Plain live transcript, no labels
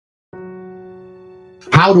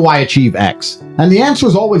How do I achieve X? And the answer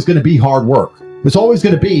is always going to be hard work. It's always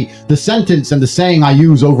going to be the sentence and the saying I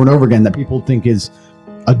use over and over again that people think is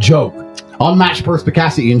a joke. Unmatched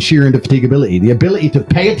perspicacity and sheer indefatigability. The ability to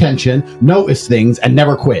pay attention, notice things, and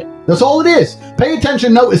never quit. That's all it is. Pay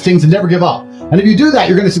attention, notice things, and never give up. And if you do that,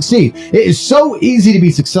 you're going to succeed. It is so easy to be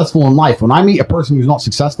successful in life. When I meet a person who's not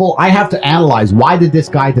successful, I have to analyze, why did this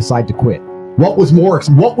guy decide to quit? What was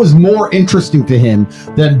more interesting to him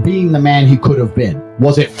than being the man he could have been?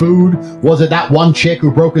 Was it food? Was it that one chick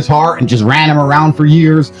who broke his heart and just ran him around for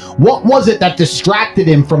years? What was it that distracted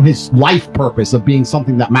him from his life purpose of being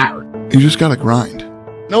something that mattered? You just gotta grind.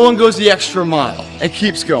 No one goes the extra mile. It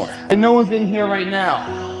keeps going. And no one's in here right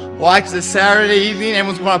now. Why? Because it's Saturday evening,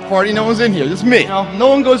 everyone's going to party, no one's in here. Just me. No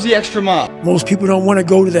one goes the extra mile. Most people don't want to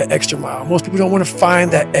go to that extra mile. Most people don't want to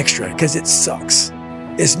find that extra because it sucks.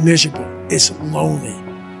 It's miserable. It's lonely.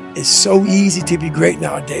 It's so easy to be great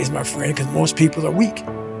nowadays, my friend, because most people are weak.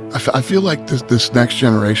 I feel like this next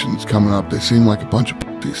generation that's coming up, they seem like a bunch of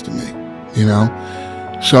pussies to me, you know?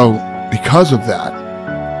 So because of that,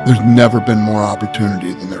 there's never been more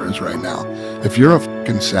opportunity than there is right now. If you're a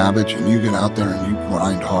fucking savage and you get out there and you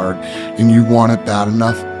grind hard and you want it bad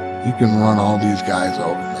enough, you can run all these guys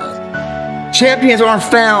over, man. Champions aren't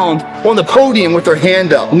found on the podium with their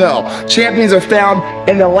hand up. No, champions are found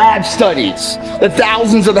in the lab studies, the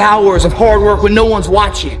thousands of hours of hard work when no one's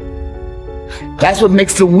watching. That's what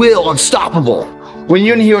makes the will unstoppable. When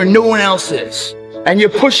you're in here and no one else is, and you're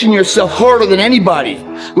pushing yourself harder than anybody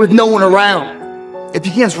with no one around. It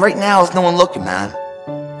begins right now with no one looking, man.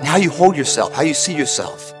 And how you hold yourself, how you see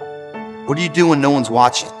yourself. What do you do when no one's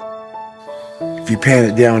watching? If you pan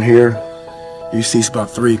it down here, you see it's about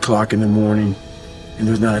 3 o'clock in the morning and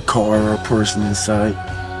there's not a car or a person in sight.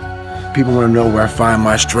 People want to know where I find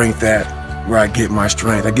my strength at, where I get my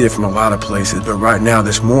strength. I get it from a lot of places, but right now,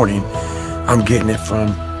 this morning, I'm getting it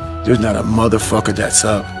from, there's not a motherfucker that's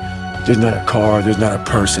up. There's not a car, there's not a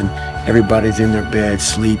person. Everybody's in their bed,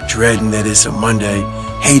 sleep, dreading that it's a Monday,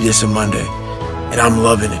 hate it's a Monday. And I'm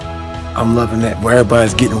loving it. I'm loving that. Where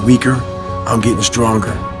everybody's getting weaker, I'm getting stronger.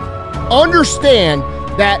 Understand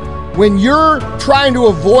that when you're trying to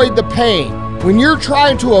avoid the pain, when you're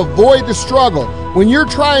trying to avoid the struggle, when you're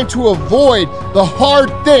trying to avoid the hard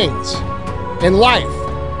things in life,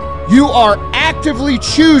 you are actively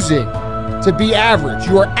choosing to be average.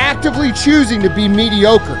 You are actively choosing to be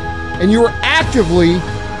mediocre. And you are actively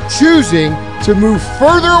choosing to move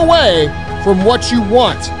further away from what you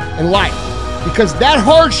want in life. Because that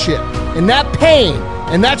hardship and that pain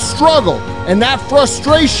and that struggle and that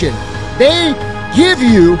frustration, they give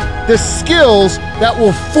you the skills that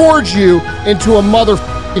will forge you into a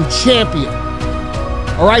motherfucking champion.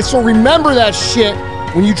 All right, so remember that shit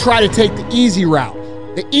when you try to take the easy route.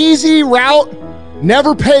 The easy route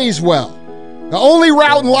never pays well. The only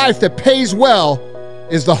route in life that pays well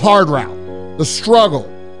is the hard route, the struggle,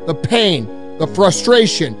 the pain, the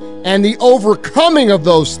frustration, and the overcoming of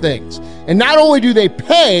those things. And not only do they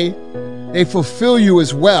pay, they fulfill you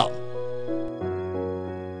as well.